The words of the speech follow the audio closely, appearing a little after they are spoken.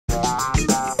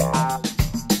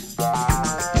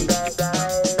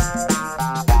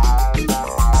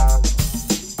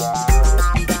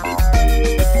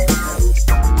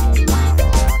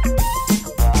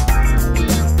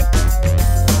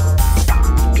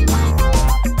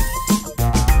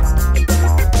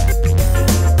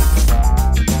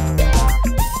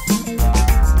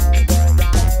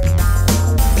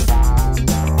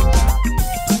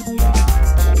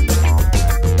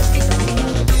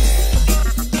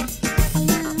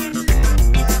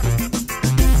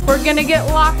We're gonna get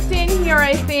locked in here,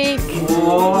 I think.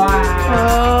 Wow.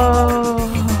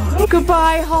 Oh.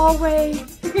 Goodbye, hallway.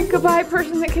 Goodbye,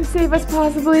 person that can save us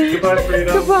possibly. Goodbye,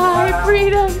 freedom. Goodbye,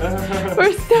 freedom.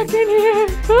 We're stuck in here.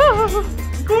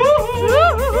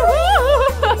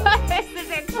 This is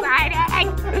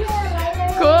exciting.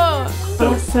 Cool.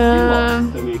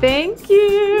 Awesome. Thank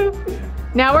you.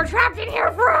 Now we're trapped in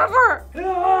here forever.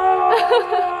 Oh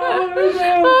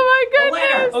my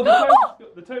goodness. Oh,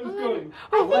 the time is going.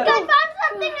 I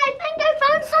think I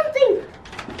found something.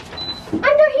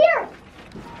 Under here.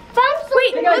 Found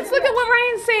something. Wait, let's look at what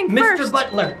Ryan's saying first. Mr.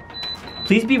 Butler,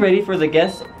 please be ready for the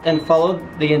guests and follow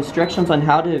the instructions on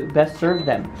how to best serve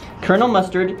them. Colonel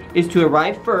Mustard is to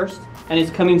arrive first and is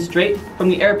coming straight from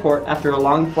the airport after a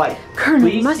long flight.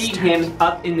 Please seat him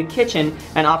up in the kitchen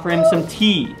and offer him some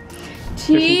tea. There's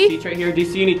some seats right here. Do you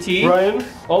see any tea? Ryan,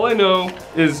 all I know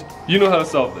is you know how to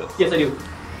solve this. Yes, I do.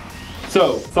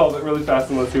 So, solve it really fast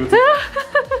and let's see what's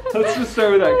Let's just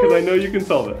start with that because I know you can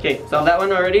solve it. Okay, solve that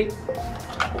one already?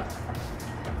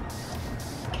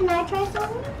 Can I try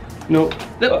something? Nope.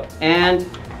 And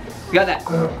you got that.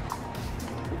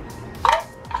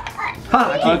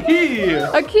 Ha, A key!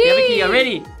 A key! We have a key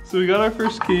already. So we got our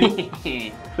first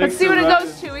key. Let's see what it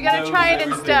goes to. We gotta try it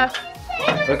and stuff.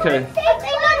 Okay.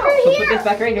 So put this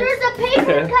back right here. There's a paper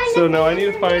Okay, kind so of now I need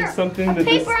to find something that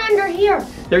just... paper under here.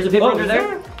 There's a paper Oh, under is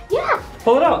there. Yeah.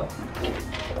 Pull it out.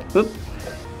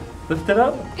 Lift it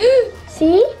up.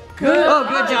 See? Good. Oh,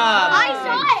 good job. I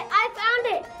saw it. I found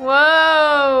it.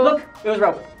 Whoa. Look, it was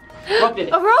rope. Rope did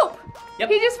it. A rope. Yep.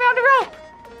 He just found a rope.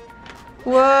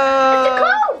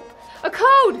 Whoa. Code. A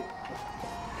code.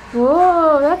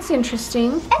 Whoa, that's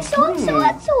interesting.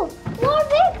 Exo.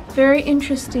 Very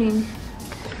interesting.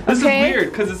 This Okay. is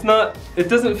weird because it's not, it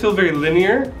doesn't feel very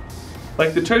linear.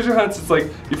 Like the treasure hunts, it's like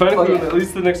you find a clue, that leads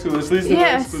to the next clue, which leads to the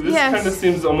next clue. This kind of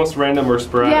seems almost random or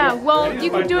sporadic. Yeah, well, you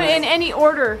can do it in any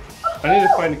order. I need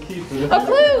to find a key for this. A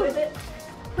clue.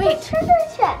 Wait. Treasure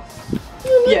chest.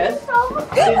 You need Yes. to solve a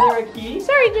Is there a key?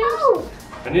 Sorry, James.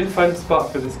 I need to find a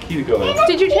spot for this key to go in.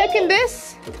 Did you check in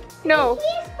this? No.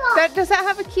 Does that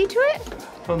have a key to it?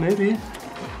 Oh, maybe.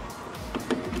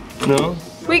 No?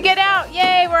 We get out.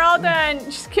 Yay, we're all done.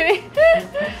 Just kidding.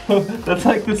 That's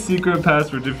like the secret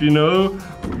password. If you know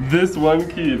this one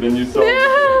key, then you solve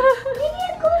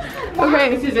it.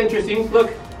 Okay. This is interesting. Look,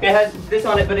 it has this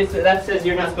on it, but that says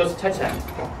you're not supposed to touch that.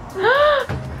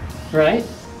 Right?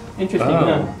 Interesting,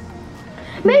 huh?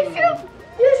 Make sure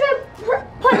you should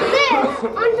put this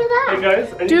under that. Hey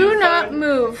guys, I need Do to not find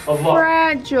move. a lock.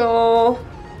 Fragile.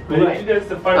 I need you guys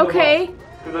to find a Okay, lock,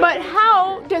 'cause I but think-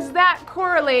 how does that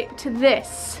correlate to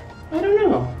this? I don't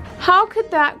know. How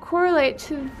could that correlate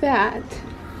to that?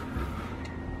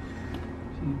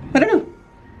 I don't know.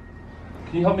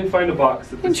 Can you help me find a box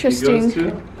that this key Interesting. goes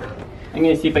to? I'm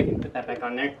gonna see if I can put that back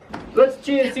on there. Let's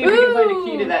choose, see if we can find a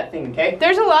key to that thing, okay?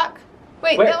 There's a lock.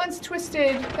 Wait, Where? that one's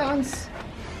twisted. That one's,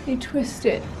 you twist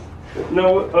it.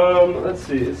 No, let's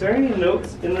see. Is there any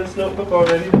notes in this notebook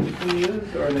already that we can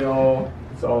use, or are they all?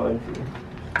 It's all empty.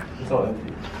 It's all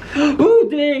empty. Ooh,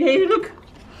 hey, look!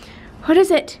 What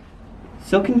is it?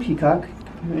 Silken Peacock.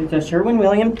 It's a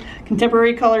Sherwin-Williams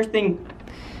contemporary colors thing.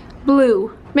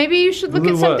 Blue. Maybe you should look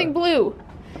Blue at something blue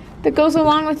that goes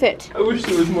along with it. I wish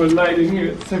there was more light in here.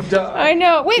 It's so dark. I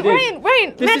know. Wait, It is.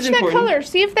 Ryan, This match is that important. color.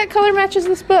 See if that color matches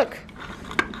this book.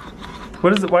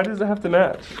 What is it? Why does it have to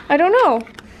match? I don't know.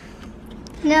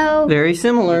 No. Very You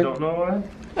similar. don't know why?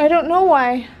 I don't know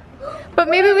why. But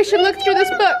maybe we should look through this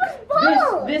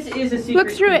book. This is a secret Look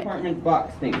through it. compartment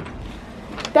box thing.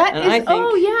 That And is, I think-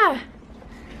 oh yeah.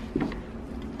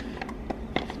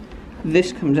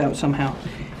 This comes out somehow.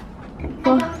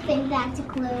 I don't think that's a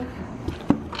clue.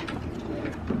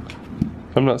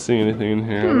 I'm not seeing anything in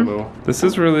here. I don't know. This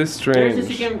is really There's a strange.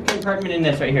 secret compartment in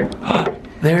this right here.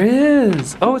 There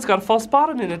is. Oh, it's got a false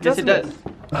bottom in it, Yes, doesn't it does.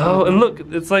 Oh, and look,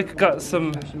 it's like got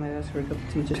some.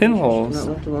 Pinholes.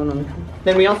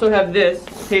 Then we also have this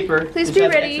paper. Please which be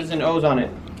has ready. X's and O's on it.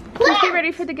 Please be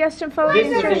ready for the guest and follow This the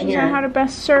is in instructions here. on how to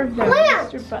best serve them,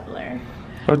 Plants. Mr. Butler.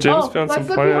 Oh, James Oh, found let's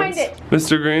some look behind plants. it.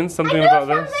 Mr. Green, I something knew about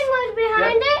something this. was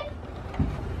behind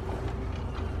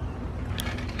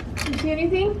You see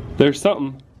anything? There's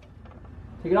something.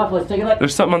 Take it off, let's take it off.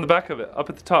 There's something on the back of it, up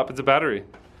at the top. It's a battery.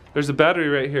 There's a battery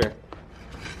right here.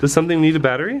 Does something need a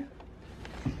battery?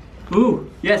 Ooh,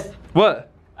 yes. What?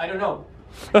 I don't know.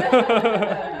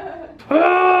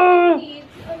 Ah!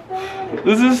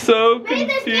 This is so Maybe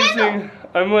there's confusing.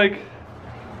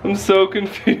 I'm so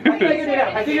confused. I figured it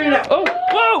out. I figured it out. Oh,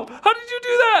 whoa! How did you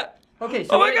do that? Okay,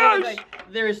 so Oh my what it is, gosh!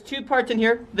 there is two parts in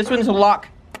here. This one's a lock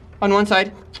on one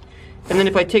side. And then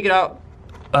if I take it out,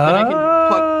 then I can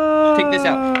take this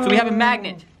out. So we have a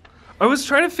magnet. I was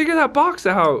trying to figure that box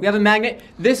out. We have a magnet.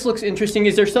 This looks interesting.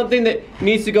 Is there something that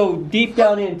needs to go deep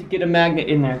down in to get a magnet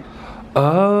in there?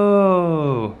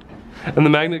 Oh. And the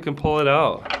magnet can pull it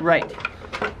out. Right.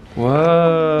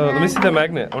 Whoa. Let me see that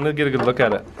magnet. I want to get a good look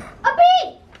at it. A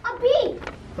bee! A bee!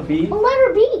 A bee? A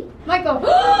letter B. Michael.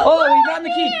 Oh, we found the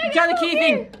key. We found the key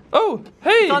thing. Oh,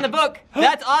 hey. It's on the book.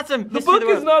 That's awesome. The book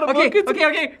is not a book. It's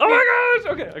Okay. Oh my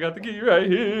gosh. Okay, I got the key right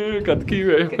here. Got the key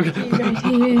right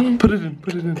here. Put it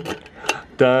in.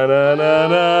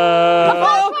 Da-na-na-na.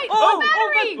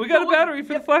 Battery. We got a battery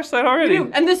for the flashlight already.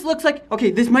 And this looks like,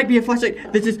 okay, this might be a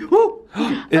flashlight. This is,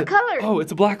 A color. Oh,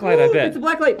 it's a black light, I bet. it's a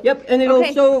black light. Yep, and it'll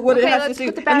show what it has to let's do.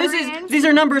 put the And battery in. these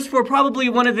are numbers for probably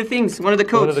one of the things, one of the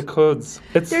codes. One of the codes.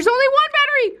 There's only one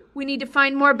battery. We need to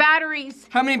find more batteries.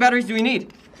 How many batteries do we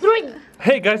need? 3.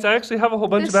 Hey guys, I actually have a whole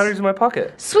bunch of batteries in my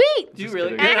pocket. Sweet. Do you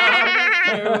really?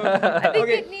 I think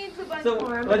Okay. it needs a bunch So,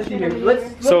 more. let's see here. Let's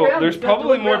look So around. there's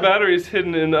probably more batteries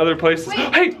hidden in other places.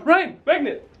 Hey, Ryan,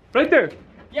 magnet, right there.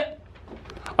 Yep.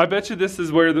 I bet you this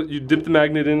is where you dip the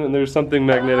magnet in and there's something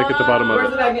magnetic at the bottom of Where's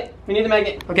it. the magnet? We need the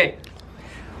magnet. Okay.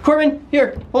 Corbin,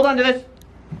 here, hold on to this.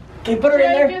 Okay, put her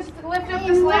in there. Just lift up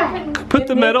this lamp and Put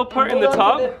the metal part in the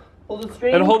top Hold the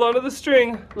string. and hold on to the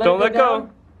string. Don't let go.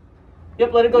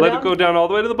 Yep, let it go down. Let it go down all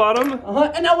the way to the bottom.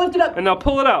 And now lift it up. And now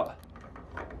pull it out.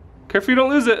 Careful you don't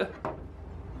lose it.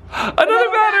 Another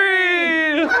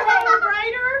battery!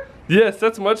 brighter. Yes,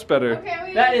 that's much better.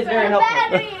 Okay, That is very helpful.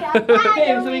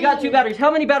 Okay, so we got 2 batteries. How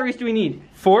many batteries do we need?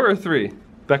 4 or 3?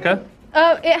 Becca?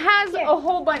 It has a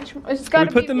whole bunch. It's got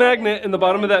We put the magnet in the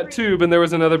bottom of that tube and there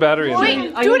was another battery in Wait.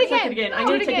 there. I Do need it to check again. I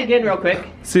Do need it to check again. again real quick.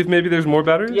 See if maybe there's more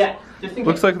batteries? Yeah, just in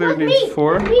Looks case. like there needs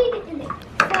 4. 4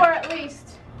 at least.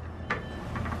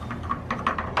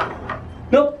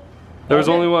 Nope. There was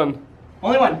only one.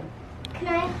 Only one. Can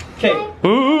I? Okay.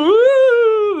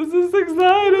 Ooh, this is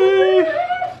exciting.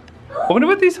 I wonder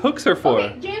what these hooks are for.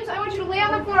 Okay, James, I want you to lay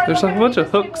on the floor. and There's look a bunch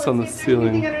of underneath this hooks table on and the see if there's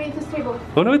anything ceiling. underneath this table.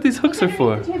 I wonder what these hooks are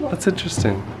for. underneath the table. That's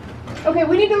interesting. Okay,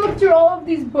 we need to look through all of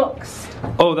these books.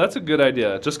 Oh, that's a good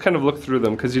idea. Just kind of look through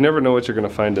them because you never know what you're going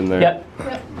to find in there.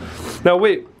 Yep. Now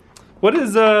wait, what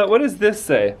does this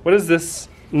say? What is this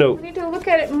note? We need to look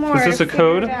at it more. Is this to a figure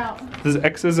code? it out. This is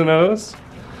X's and O's?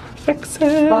 X's.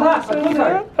 Aha, a clue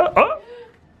card. Oh.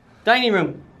 Dining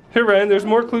room. Here, Ryan, there's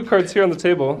more clue cards here on the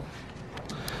table.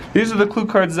 These are the clue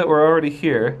cards that were already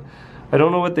here. I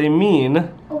don't know what they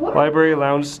mean. Library,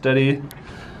 lounge, study,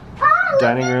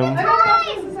 dining room. I don't know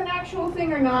if this is an actual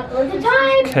thing or not. Or The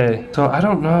time. Okay, so I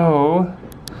don't know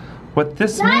what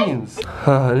this means.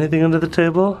 Anything under the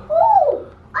table? Ooh,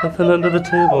 Nothing under the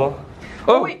table.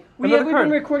 Oh, Wait, we have another we been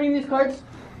card. recording these cards?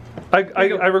 I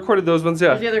recorded those ones,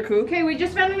 Where's the yeah. other clue? Okay, we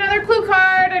just found another clue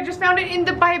card. I just found it in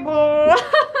the Bible.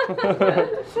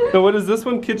 Now what is this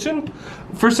one? Kitchen?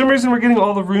 For some reason we're getting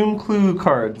all the room clue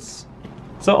cards.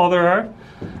 Is that all there are?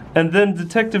 And then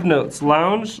detective notes,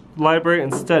 lounge, library,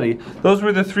 and study. Those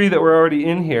were the 3 that were already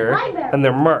in here, Library. and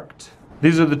they're marked.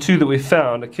 These are the 2 that we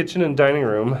found, a kitchen and dining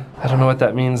room. I don't know what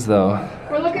that means though.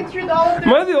 We're looking through all of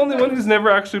Am I the only one who's never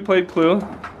actually played Clue?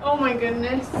 Oh my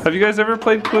goodness. Have you guys ever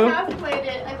played Clue? I have played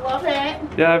it. I love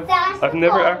it. Yeah, That's I've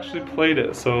never the actually played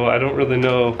it, so I don't really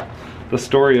know the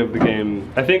story of the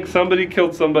game. I think somebody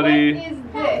killed somebody, What is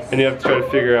this? and you have to try to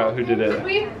figure out who did it.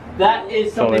 We That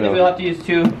is all I something that know. we'll have to use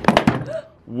too.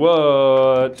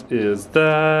 What is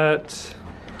that?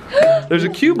 There's a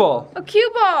cue ball. a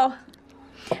cue ball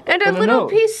and a And a little note.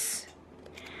 piece.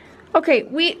 Okay,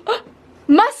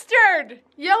 mustard,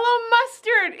 yellow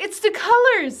mustard. It's the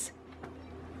colors.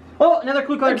 Oh, another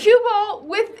clue A card. cue ball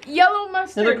with yellow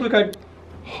mustard. Another clue card.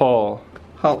 Hall.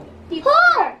 Hall.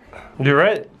 Park. You're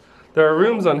right. There are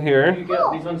rooms on You here.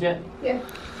 got these ones yet? Yeah.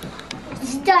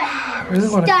 Study. I really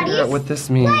want to figure out what this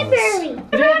means. Library.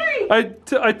 Battery.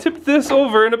 I tipped this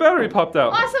over and a battery popped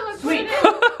out. Awesome. Let's put it in.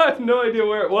 I have no idea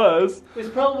where it was. It was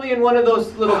probably in one of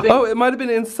those little things. Oh, it might have been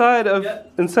inside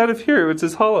of here, which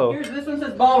is hollow. Here's, this one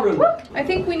says ballroom. I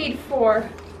think we need 4.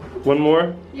 One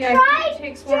more. Yeah, I Try, think it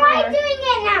takes 1 try more. doing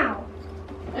it now.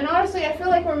 And honestly, I feel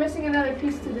like we're missing another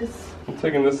piece to this. I'm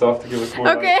taking this off to give us more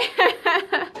Okay. light.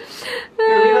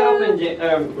 Here, leave that open, Jay.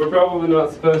 We're probably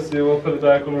not supposed to. We'll put it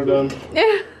back when we're done.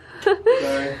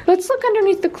 Sorry. Let's look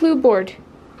underneath the clue board.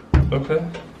 Okay.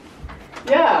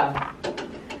 Yeah.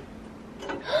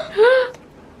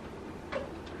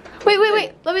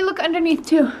 Wait. Let me look underneath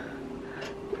too.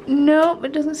 Nope,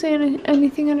 it doesn't say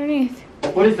anything underneath.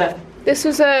 What is that? This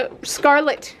was a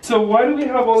scarlet. So why do we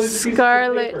have all these pieces of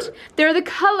Scarlet. paper? They're the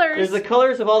colors There's the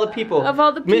colors of all the people. of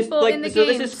all the people in the so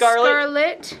game. this is scarlet,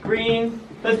 Scarlet. green.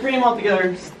 Let's bring them all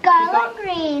together. Scarlet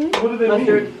green. What do they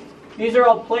Mustard. mean? These are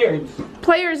all players.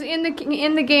 Players in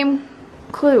the game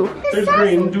clue. There's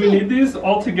green. Do we need these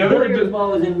all together?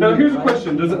 Now here's a right?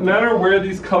 question. Does it matter where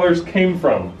these colors came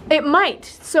from? It might.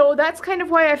 So that's kind of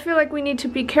why I feel like we need to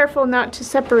be careful not to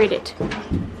separate it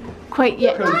quite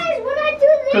yet. Guys, when I do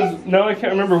this, Because now I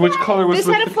can't remember which color was This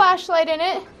the... had a flashlight in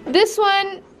it. This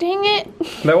one, dang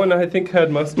it, That one I think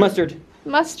had mustard. Mustard.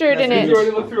 mustard in Did you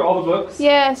already it. look through all the books?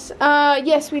 Yes,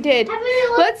 yes we did. Have we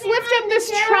looked Let's lift behind up the this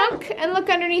chair? trunk and look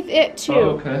underneath it too. Oh,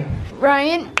 okay.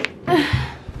 Ryan,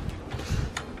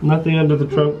 Nothing under the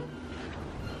trunk.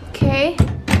 okay.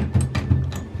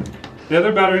 The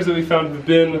other batteries that we found have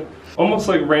been almost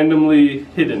like randomly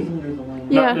hidden.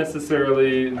 Yeah. Not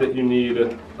necessarily that you need.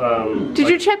 Did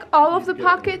you check all of the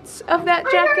pockets of that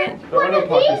jacket? There are one no of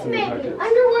pockets these in the maybe. packet.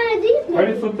 Under one of these I already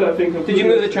maybe. flipped that thing completely. Did you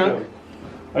move the upside trunk?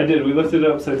 down. I did. We lifted it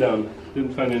upside down.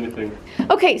 Didn't find anything.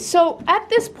 Okay, so at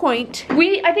this point,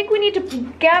 I think we need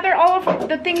to gather all of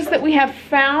the things that we have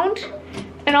found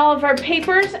and all of our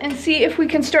papers and see if we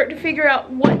can start to figure out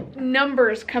what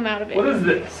numbers come out of What it. is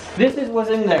this? This is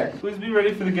what's in there. Please be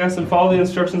ready for the guests and follow the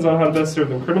instructions on how to best serve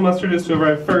them. Colonel Mustard is to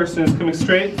arrive first and is coming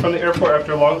straight from the airport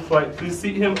after a long flight. Please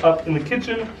seat him up in the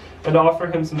kitchen and offer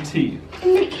him some tea.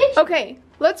 In the kitchen. Okay,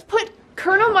 let's put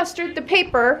Colonel Mustard, the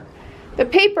paper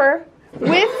with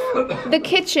the In the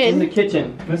kitchen.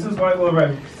 kitchen. Mrs. White will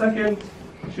arrive second.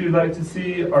 She'd like to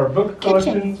see our book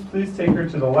collections. Please take her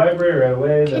to the library right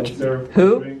away, then serve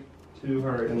Who? drink to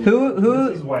her. In Who?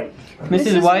 Mrs. White.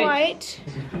 Mrs. White.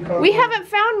 Mrs. Peacock. We haven't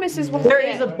found Mrs. White There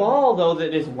yet. is a ball though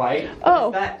that is white. Oh.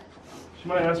 What is that? She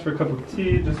might ask for a cup of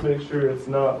tea. Just make sure it's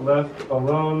not left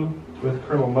alone with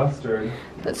Colonel Mustard.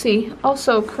 Let's see.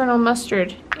 Also, Colonel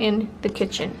Mustard in the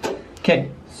kitchen.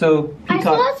 Okay, so I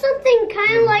Peacock. saw something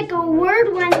kind of like a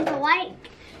word when the light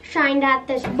shined at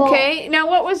this bowl. Okay, now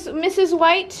what was Mrs.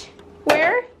 White?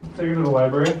 Where? Take her to the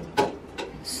library.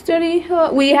 Study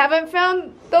hall. We haven't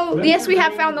found the. Yes, we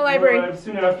have found the library. Arrived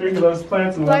soon after. He loves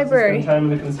plants and loves to Library. spend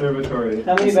time in the conservatory.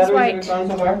 How many Mrs. batteries have White. we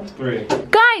found so far? 3.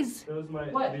 Guys, Those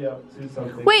might What? be up to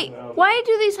something. wait. now. Why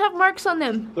do these have marks on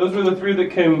them? Those were the 3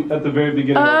 that came at the very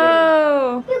beginning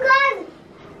Oh, You guys,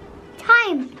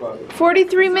 time. of the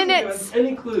 43 Doesn't give minutes. us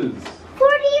Any clues?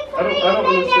 43 I don't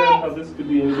understand how this could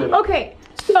be any better. Okay,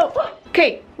 so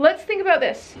let's think about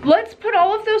this. Let's put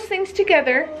all of those things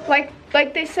together, like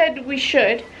they said we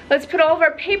should. Let's put all of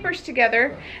our papers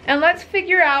together, and let's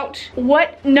figure out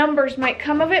what numbers might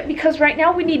come of it, because right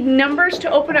now we need numbers to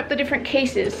open up the different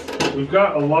cases. We've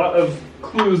got a lot of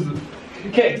clues,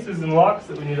 cases and locks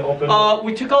that we need to open.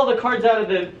 We took all the cards out of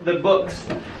the books.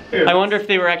 Here. I wonder if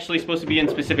they were actually supposed to be in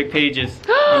specific pages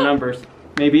or numbers.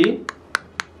 Maybe.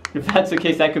 If that's the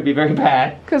case, that could be very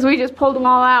bad. Because we just pulled them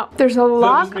all out. There's a Does that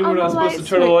lock just mean on we're the not light supposed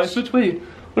to turn on the light switch. switch? Wait,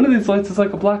 one of these lights is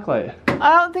like a black light.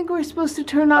 I don't think we're supposed to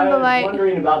turn on the I was light.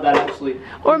 wondering about that actually.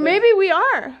 Or maybe we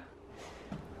are.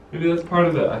 Maybe that's part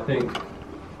of it, I think.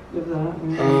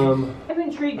 I'm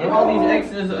intrigued in all these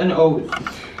X's and O's.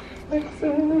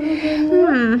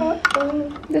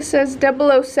 This says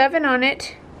 007 on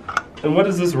it. And what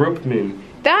does this rope mean?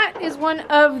 That is one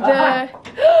of the...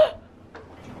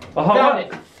 Aha, Found what?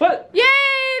 it. What? Yay!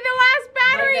 The last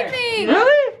battery Right there. thing!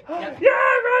 Really? Yep. Yeah,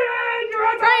 Ryan! You're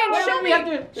on Ryan, top! show we me. have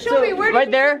to- Show me, where did right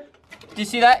you- there. Do you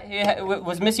see that? It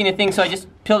was missing a thing, so I just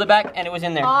peeled it back and it was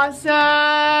in there.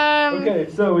 Awesome. Okay,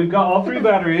 so we've got all 3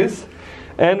 batteries,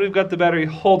 and we've got the battery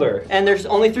holder. And there's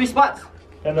only 3 spots.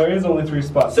 And there is only 3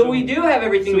 spots. So we do have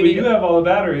everything So we we need. do have all the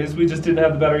batteries, we just didn't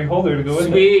have the battery holder to go with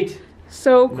it. Sweet.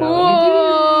 So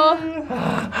Now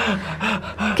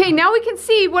cool. Okay, now we can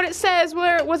see what it says.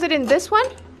 Where was it in this one?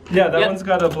 Yeah, that Yep. one's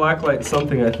got a black light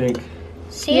something, I think.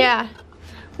 See? Yeah.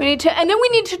 We need to, and then we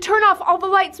need to turn off all the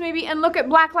lights maybe and look at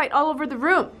black light all over the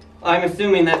room. I'm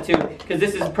assuming that too, because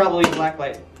this is probably black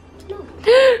light.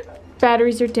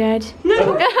 Batteries are dead. Yeah.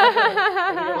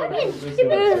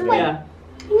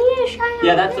 You need to shine on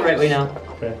Yeah, that's the this. right way now.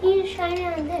 You need to shine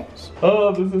on this.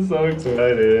 Oh, this is so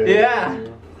exciting. Yeah.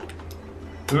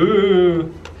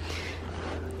 Ooh.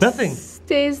 Nothing.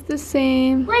 Stays the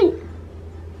same. Wait.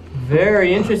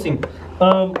 Very interesting.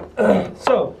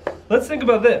 So, let's think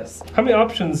about this. How many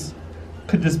options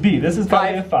could this be? This has got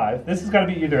to be a 5. 5. This has got to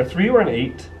be either a 3 or an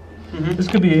 8. Mhm. This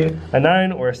could be a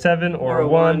 9 or a 7 or a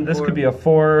 1. This or- could be a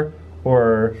 4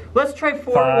 or... Let's try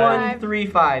 4, 5. 1, 3,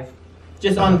 5.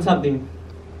 Just on something.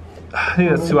 I think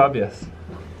that's too obvious.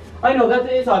 I know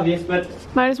that is obvious, but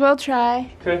Might as well try.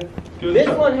 Okay. Give it a this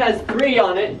shot. one has 3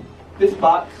 on it. This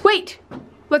box. Wait.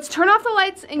 Let's turn off the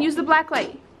lights and use the black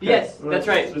light. Yes, Okay, that's let's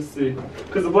right. Just see.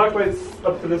 Because the black light's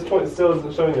up to this point still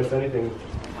isn't showing us anything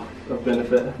of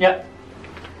benefit. Yep.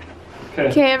 Okay.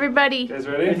 Okay, everybody. You guys It's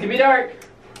ready? gonna be dark.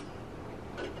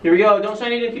 Here we go. Don't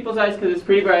shine it in people's eyes because it's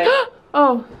pretty bright.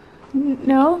 Oh,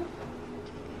 no.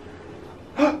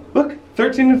 Look,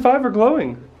 13 and 5 are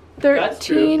glowing.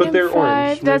 13 but they're and 5.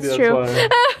 orange. Maybe That's true. why.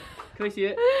 Can we see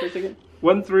it for a second?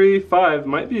 1, 3, 5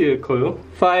 might be a clue.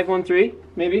 5, 1, 3,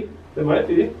 maybe. It might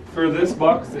be for this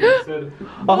box that you said.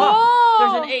 Aha!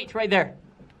 Whoa! There's an 8 right there.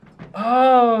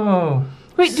 Oh.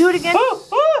 Wait, do it again.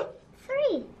 Oh.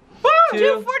 3.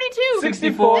 2, 42.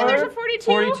 64. And there's a 42.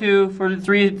 42,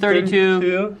 43,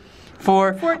 32,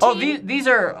 4. 14. Oh, these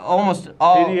are almost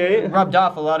all 88. rubbed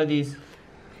off, a lot of these.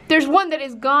 There's one that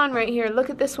is gone right here. Look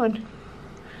at this one.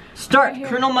 Start, Right here.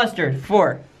 Colonel Mustard,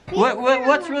 4.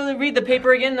 What's really, read the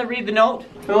paper again, read the note.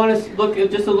 I want to look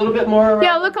just a little bit more around.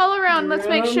 Yeah, look all around. Let's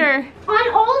make sure.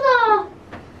 On all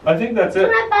I think that's the... it.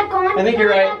 Turn it back on. I think you're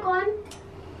Turn it right. back on.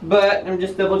 But I'm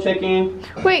just double checking.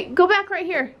 Wait, go back right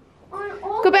here. On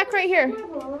all Go back right here.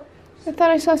 I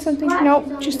thought I saw something.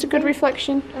 Nope, just a good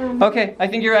reflection. Okay, I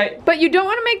think you're right. But you don't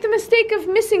want to make the mistake of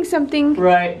missing something.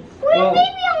 Right. Wait, Well, maybe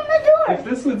on the If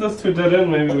door. this leads us to a dead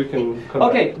end, maybe we can come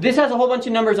okay, this has a whole bunch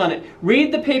of numbers on it.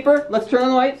 Read the paper. Let's turn on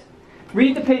the lights.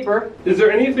 Read the paper. back. Is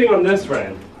there anything on this,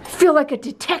 Ryan? I feel like a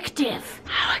detective.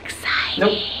 How exciting.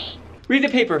 Nope. Read the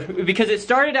paper because it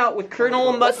started out with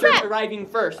Colonel Mustard that? arriving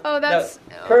first. Oh, that's...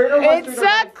 Colonel Mustard It's a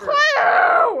arrived first.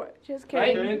 clue! Just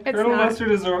kidding. Right? It's Colonel not.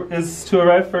 Mustard is to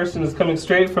arrive first and is coming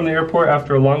straight from the airport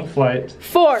after a long flight.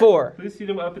 4. 4. Please seat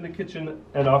him up in the kitchen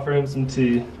and offer him some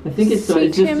tea. I think it's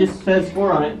Seat him just says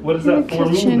 4 on it. What does In that the 4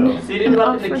 mean, kitchen. though? Seat him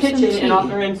up in the Offer some kitchen tea. and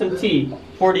offer him some tea.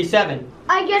 47.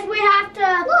 I guess we have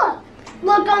to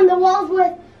look on the walls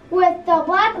with the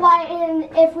black light, and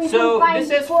if we So, can find this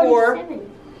says 4. 47.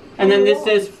 And then this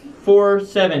says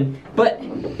 47. But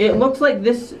it looks like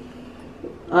this.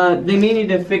 They may need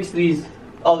to fix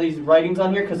all these writings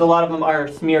on here because a lot of them are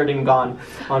smeared and gone.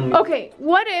 On Okay,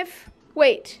 what if...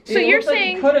 Wait, so It you're looks like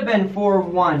saying... it could have been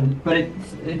 4-1, but it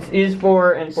is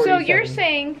 4 and 47. So you're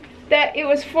saying that it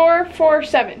was 4, 4,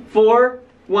 7. 4,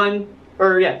 1,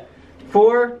 or yeah,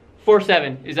 4, 4,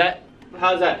 7. Is that?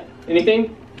 How's that?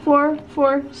 Anything? 4,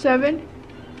 4, 7.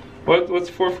 What's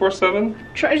 447?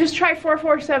 Just try 4,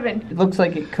 4, 7. It looks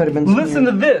like it could have been. Listen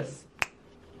to this.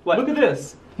 What? Look at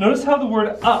this. Notice how the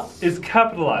word up is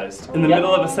capitalized in the Yep.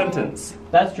 middle of a sentence.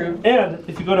 That's true. And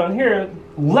if you go down here,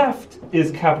 left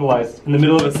is capitalized in the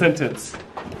middle of a sentence.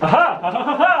 Aha! Ha ha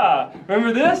ha ha!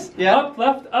 Remember this? Yeah. Up,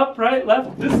 left, up, right,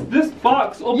 left. This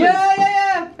box opens.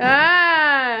 Yeah.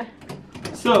 Ah!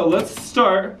 So let's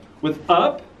start with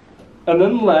up and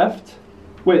then left.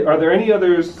 Wait, are there any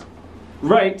others?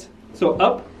 Right. So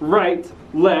up, right,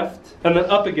 left, and then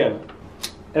up again.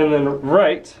 And then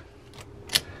right,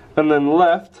 and then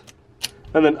left,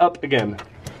 and then up again.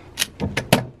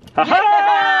 Ha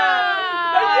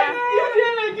ha! You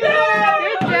did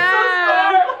it! Good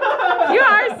job! You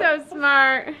are so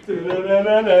smart.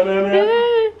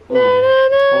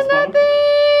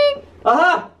 Nothing.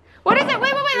 Aha! What is it?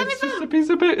 Wait, let me It's just a find. piece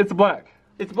of it. It's black.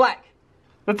 It's black.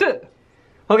 That's it.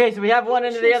 Okay, so we have one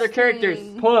under the other characters.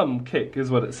 Plum cake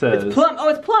is what it says. It's Plum. Oh,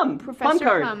 it's Plum. Professor Plum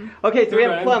card. Plum. Okay, so we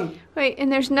have Alright. Plum. Wait,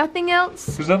 and there's nothing else?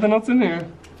 There's nothing else in here.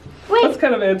 Wait, That's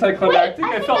kind of anticlimactic.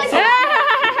 Wait, I I felt think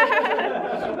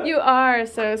so. You are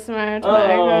so smart, Michael.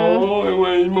 Oh, it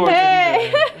was more than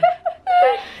Hey!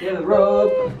 that. Yeah, the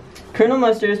rope. Colonel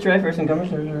Mustard is try first and come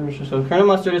so Colonel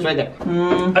Mustard is right there.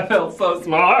 I felt so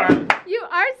smart. You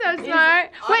are so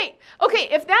smart. Wait, okay,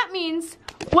 if that means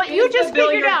what you Is just the figured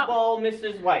billiard out. ball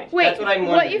Mrs. White. Wait, That's what I'm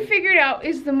what wondering. you figured out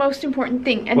is the most important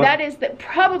thing, and What? that is that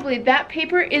probably that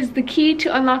paper is the key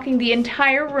to unlocking the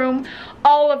entire room,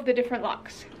 all of the different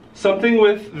locks. Something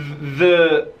with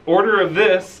the order of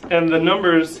this and the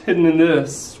numbers hidden in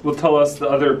this will tell us the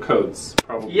other codes,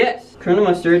 probably. Yes, Colonel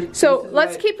Mustard. So Mrs.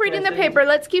 let's White, keep reading the President. paper,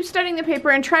 let's keep studying the paper,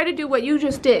 and try to do what you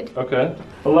just did. Okay.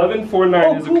 1149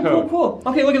 Oh, is cool, a code. cool.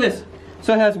 Okay, look at this.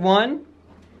 So it has 1,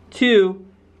 2,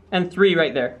 and 3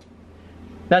 right there.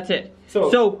 That's it. So,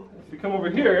 So if you come over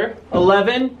here,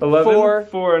 11, 11, 4,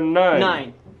 4, 9.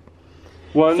 9.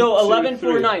 1, So 2, 11,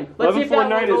 4, 3. 9. Let's see if that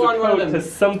 1149 will is go a on one of code them. to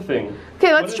something.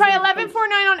 Okay, What let's is try the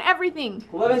 1149 on everything.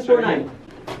 11, 4,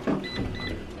 9.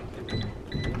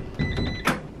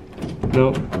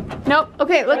 No. Nope.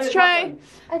 Okay, let's try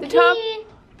a the top. key.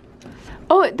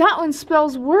 Oh, that one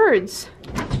spells words.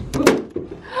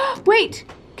 Wait,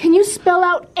 can you spell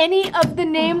out any of the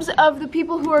names of the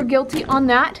people who are guilty on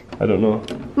that? I don't know.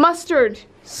 Mustard,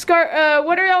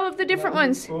 what are all of the different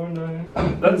ones? 4, 9.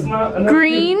 That's not enough.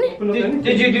 Green. to open up anything.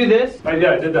 Did you do this? Yeah, I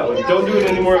did that one. Don't do it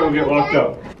anymore, it will get locked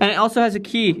out. And it also has a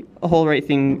key hole right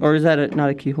thing, or is that not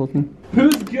a keyhole thing?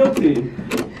 Who's guilty?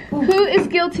 Who is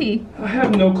guilty? I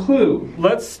have no clue.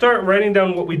 Let's start writing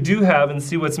down what we do have and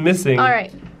see what's missing. All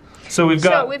right. So we've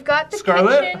got the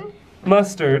scarlet, kitchen.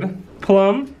 mustard,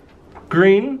 plum,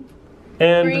 green,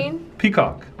 and Green.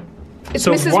 peacock. It's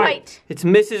So Mrs. White. It's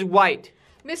Mrs. White.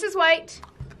 Mrs. White.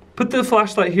 Put the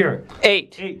flashlight here.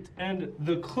 8. 8. And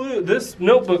the clue, this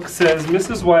notebook says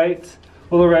Mrs. White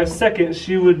will arrive second.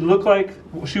 She would look like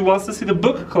she wants to see the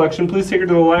book collection. Please take her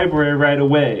to the library right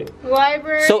away.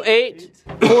 Library. So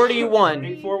 841.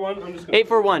 841. I'm just gonna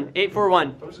 841.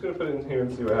 841. I'm just gonna put it in here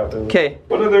and see what happens. Okay.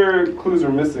 What other clues are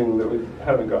missing that we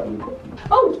haven't gotten?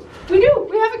 Oh, we do.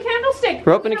 We have a candlestick.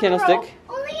 We're opening a candlestick.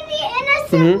 Only the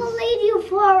innocent will lead you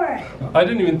forward. I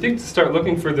didn't even think to start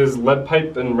looking for this lead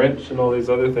pipe and wrench and all these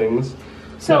other things.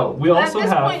 So we also at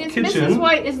this have point, it's kitchen. Mrs.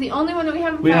 White is the only one that we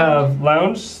haven't We found. have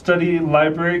lounge, study,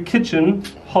 library, kitchen,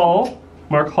 hall,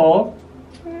 mark hall,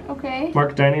 Okay.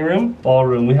 mark dining room,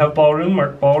 ballroom. We have ballroom,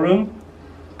 mark ballroom.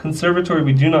 Conservatory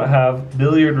we do not have.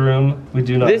 Billiard room we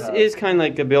do not This have. is kind of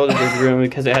like a billiards room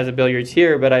because it has a billiards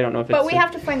here, but I don't know if it's But we have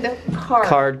to find the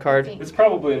card. card. It's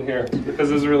probably in here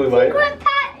because it's really light.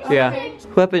 Yeah. Okay.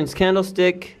 Weapons,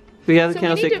 candlestick. We have a So we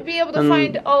candlestick. need to be able to and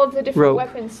find all of the different rope.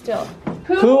 weapons still.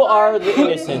 Who are the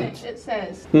innocent? It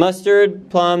says. Mustard,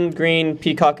 plum, green,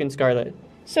 peacock, and scarlet.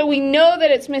 So we know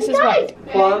that it's Mrs. White.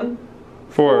 Plum,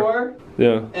 4.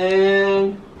 Yeah.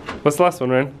 and What's the last one,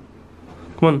 Ryan?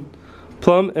 Come on.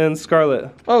 Plum and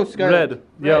scarlet. oh, scarlet. Red.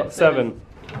 Yeah, 7.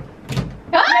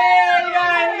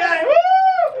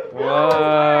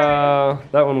 Wow.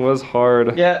 That one was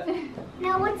hard. Yeah.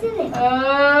 Now what's in it?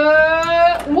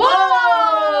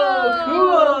 Whoa!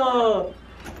 Cool.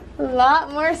 A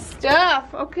lot more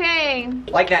stuff. Okay.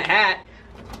 Like that hat.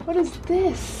 What is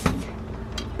this?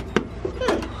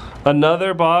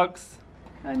 Another box.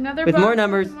 Another With box more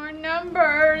numbers. with more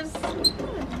numbers.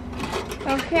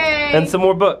 Okay. And some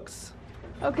more books.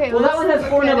 Okay. Well, that one has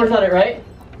 4 numbers on it, right?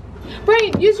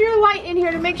 Brian, use your light in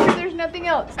here to make sure there's nothing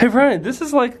else. Hey Ryan, this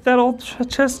is like that old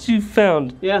chest you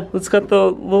found. Yeah. It's got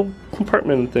the little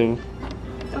compartment thing.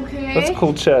 Okay. That's a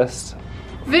cool chest.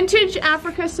 Vintage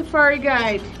Africa Safari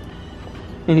Guide.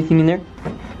 Anything in there?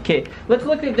 Okay, let's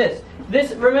look at this.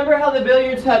 This, remember how the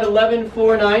billiards had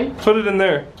 1149? Put it in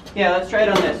there. Yeah, let's try it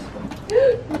on this.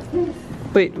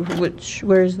 Wait,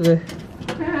 where's the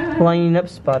lining up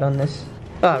spot on this?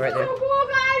 Oh, right there. Oh, cool,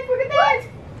 guys. Look at that.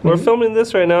 We're filming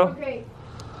this right now. Okay.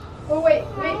 Oh, wait.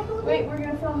 We're going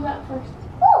to film that first.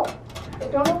 Oh,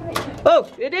 Don't open it yet. Oh,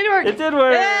 it did work. It did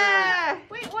work. Yeah!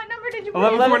 Wait, what number did you put in?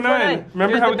 1149.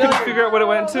 Remember how we couldn't figure out what it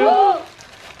went to?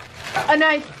 A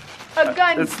knife. A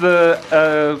gun. It's the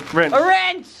wrench. A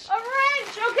wrench! A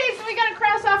wrench. Okay, so we got to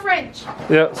cross off wrench.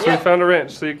 Yeah, so we found a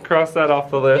wrench, so you can cross that off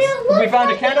the list. We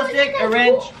found a candlestick, a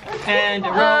wrench, and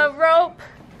a rope. Rope.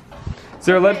 Is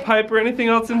there a lead pipe or anything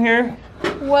else in here?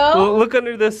 Well, Look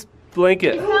under this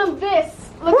blanket. we found this.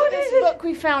 Look at this book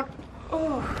we found.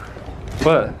 Oh,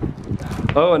 What?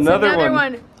 Oh, another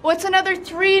one. What's another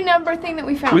 3-number thing that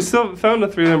we found? We still haven't found a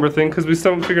 3-number thing because we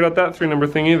still haven't figured out that 3-number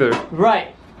thing either.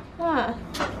 Right. Huh.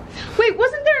 Wait,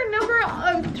 wasn't there a number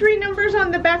of 3 numbers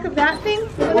on the back of that thing?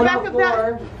 On the back of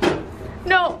that?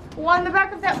 No, on the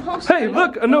back of that poster. Hey,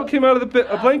 look! A note came out of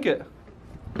a blanket.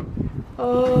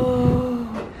 Oh,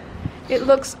 it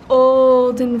looks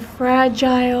old and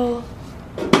fragile.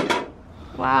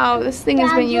 Wow, this thing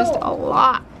has been used a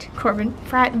lot. Corbin,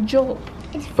 fragile.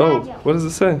 it's Oh, fragile. what does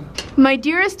it say? My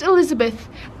dearest Elizabeth,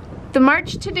 the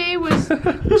march today was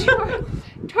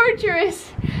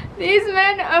torturous. These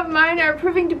men of mine are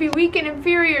proving to be weak and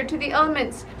inferior to the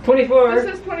elements. 24.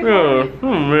 This is 24. Yeah,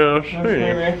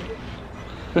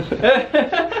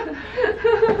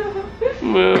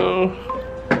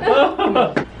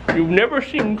 Well, you've never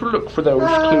seemed to look for those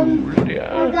clues, You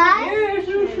yeah. guys,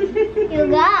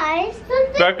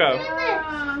 something Becca. in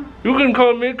it. You can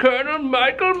call me Colonel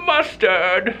Michael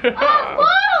Mustard.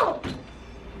 Bottle!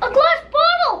 A glass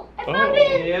bottle! I found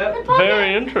it in Yep. the pocket.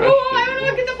 Very interesting. Oh, I want to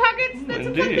look at the pockets. That's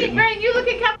Indeed. something. Right, you look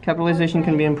at Capitalization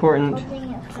can be important.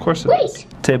 Of course it is.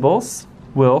 Tables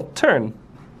will turn.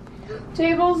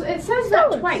 tables. It says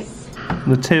that twice.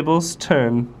 The tables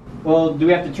turn. Well, do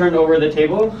we have to turn over the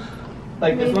table?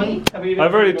 Like this one? Maybe.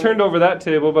 I've already turned over that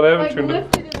table, but I haven't Like turned it.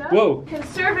 lifted it up. Whoa.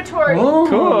 Conservatory. Oh.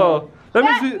 Cool. That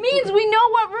That means the means we know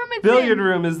what room it's billiard in.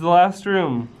 room is the last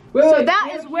room. So that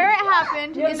is where it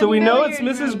happened. in So the we know it's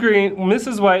billiard Mrs. room. Green,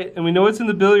 Mrs. White, and we know it's in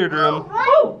the billiard room.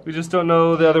 Oh! We just don't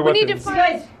know the other We need weapons. to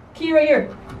Guys, key right here.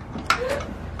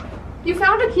 You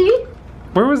found a key?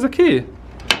 Where was the key?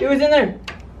 It was in there.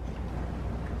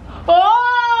 Oh!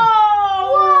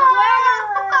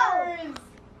 Letters!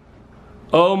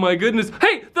 Oh my goodness.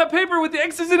 Hey, that paper with the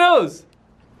X's and O's.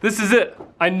 This is it.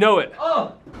 I know it.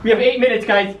 Oh! We have 8 minutes,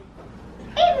 guys. 8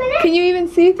 minutes. Can you even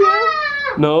see through?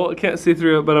 Ah! No, I can't see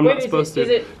through it, but I'm not supposed to. Is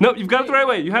it? No, you've got it the right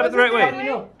way. You had it the right way. How do you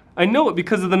know? I know it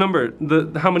because of the number,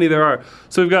 how many there are.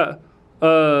 So we've got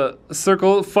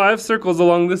circle, 5 circles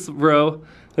along this row.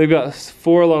 We've got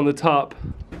 4 along the top.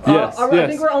 Yes, I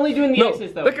think we're only doing the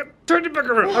X's though. Turn it back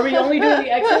around. Are we only doing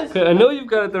the X's? Okay, I know you've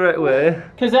got it the right way.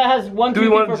 Because that has 1, 2, 3,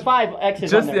 4, 5 X's.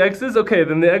 Just on the there. X's? Okay,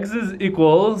 then the X's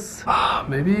equals.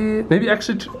 Maybe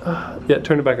actually. Yeah,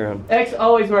 turn it back around. X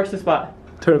always marks the spot.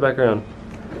 Turn it back around.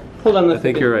 Hold on, I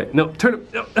think you're right. No, turn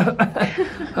it. No.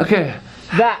 Okay.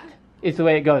 That is the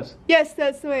way it goes. Yes,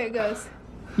 that's the way it goes.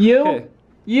 Okay.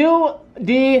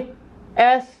 U-D-S-T-Y.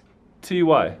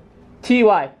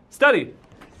 T-Y. Study.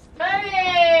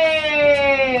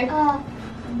 Hey!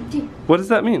 What does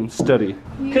that mean, study?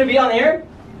 Could it be on air?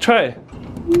 Try.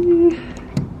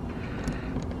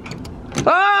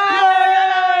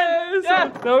 Ah!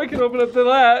 Yes! Now we can open up the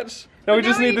latch. Now we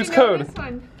just need this code.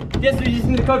 Yes, we just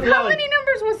need the code for that How one. many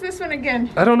numbers was this one again?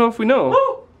 I don't know if we know.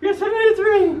 Oh, yes, I made it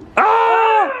through.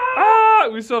 Ah!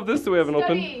 We still have this that we haven't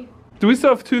opened. Study. Do we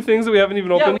still have 2 things that we haven't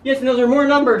even Yeah, opened? yes, and those are more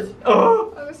numbers.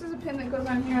 Oh. Oh, this is a pin that goes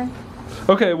on here.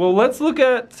 Okay, well let's look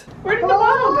at. Where did the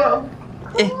bottle go?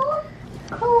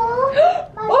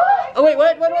 Oh wait,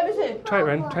 what is it? Try it,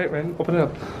 Ren. Try it, Ren. Open it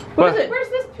up. What is it? Where's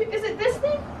this? Is it this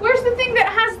thing? Where's the thing that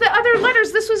has the other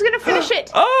letters? This was gonna finish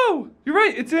it. Oh, you're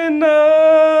right. It's in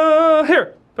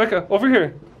here, Becca, over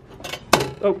here.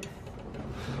 Oh,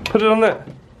 put it on that.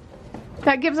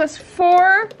 That gives us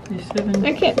 4. 47.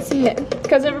 I can't see it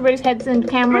because everybody's heads and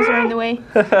cameras are in the way.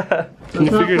 Can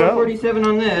you figure it out? 47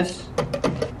 on this.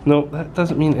 No, that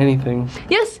doesn't mean anything.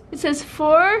 Yes, it says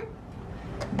 4,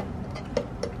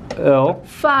 L.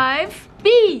 5,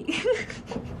 B.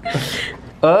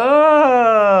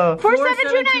 Oh.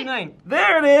 4729.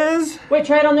 There it is. Wait,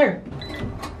 try it on there.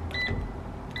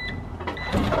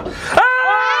 Ah!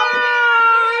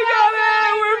 We got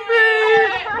it. We're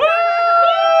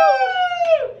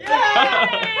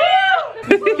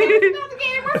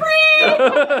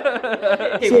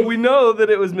free. So we know that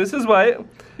it was Mrs. White.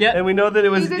 Yeah. And we know that it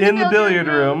was in the billiard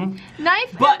room.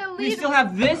 Knife But and the we lead. still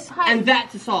have this and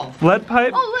that to solve. Lead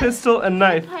pipe, Oh, look. pistol, and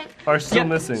knife Lead pipe. are still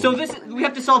missing. So we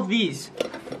have to solve these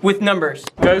with numbers.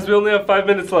 Guys, we only have 5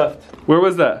 minutes left. Where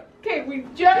was that? Okay, we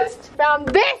just found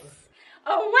this.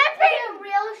 A weapon.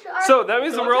 So that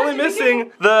means that we're only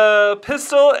missing the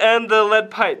pistol and the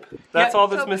lead pipe. That's Yeah. all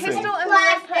that's So missing. pistol and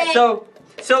lead pipe.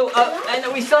 And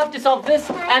we still have to solve this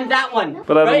and that one.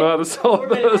 But I don't right? know how to solve 4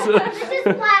 minutes. those. This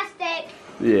is plastic.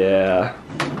 Yeah.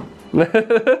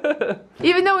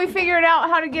 Even though we figured out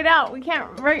how to get out, we can't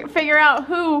figure out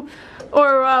who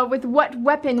or with what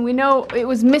weapon. We know it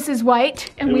was Mrs.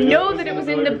 White, and we know that it was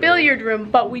in the billiard room,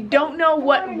 but we don't know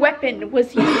what weapon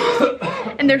was used.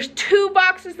 And there's 2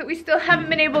 boxes that we still haven't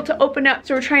been able to open up,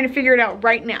 so we're trying to figure it out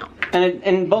right now.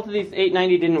 And both of these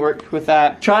 890 didn't work with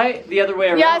that. Try the other way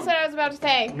around. Yeah, that's what I was about to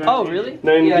say. Oh, really?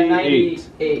 98. Yeah,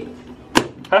 98.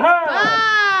 Haha!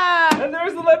 Ah! And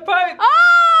there's the lead pipe!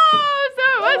 Oh, so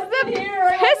it was the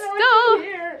pistol.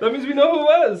 That means we know who it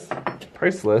was.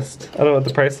 Price list. I don't know what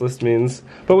the price list means.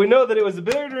 But we know that it was the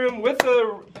billiard room with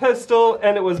the pistol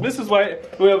and it was Mrs.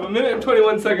 White. We have 1 minute and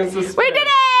 21 seconds to spend. We did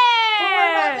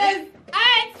it!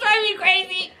 It's driving me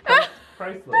crazy.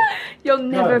 Price list. You'll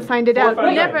never find it out.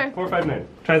 459. Never. 459.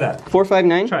 Try that.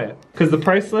 459. Try it. Because the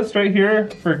price list right here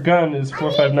for gun is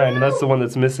 459 and that's the one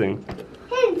that's missing.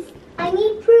 Hints. I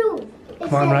need proof.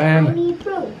 Come on, Ryan. I need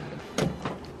proof.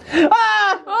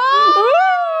 Ah!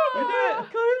 Oh! We did it.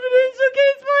 Confidence,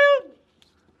 okay, smile.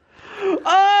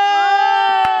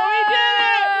 Oh! We did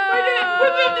it! We did it!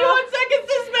 With 51 seconds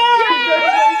to spare!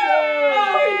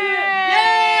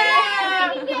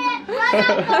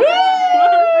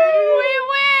 We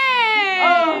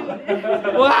win!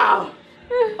 Wow!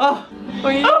 Oh,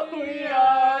 we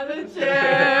are the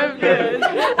champions!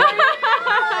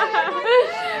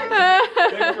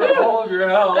 Thanks for all of your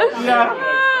help. Yeah.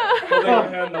 Holding your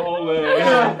hand the whole way. Make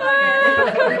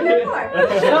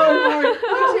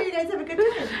sure you guys have a good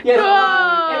time. Yes.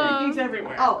 Cool. Everything's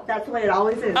everywhere. Oh, that's the way it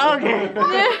always is. Okay.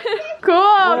 Cool,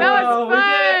 that Wow, was we did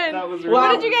it. fun. That was really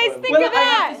What did you guys fun. think Well, of I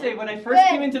have that? to say, when I first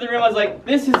came into the room, I was like,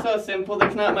 this is so simple,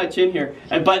 there's not much in here.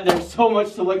 But there's so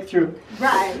much to look through.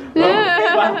 Right.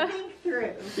 Wow. Think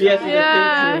through. Yes,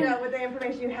 Yeah. You know, with the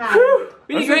information you have.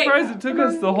 We I'm did great. surprised it took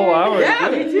us the whole hour. Yeah,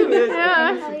 me too.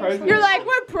 Yeah. You're like,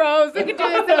 we're pros. We could do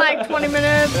this in like 20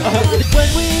 minutes. When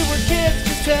we were kids,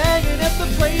 just hanging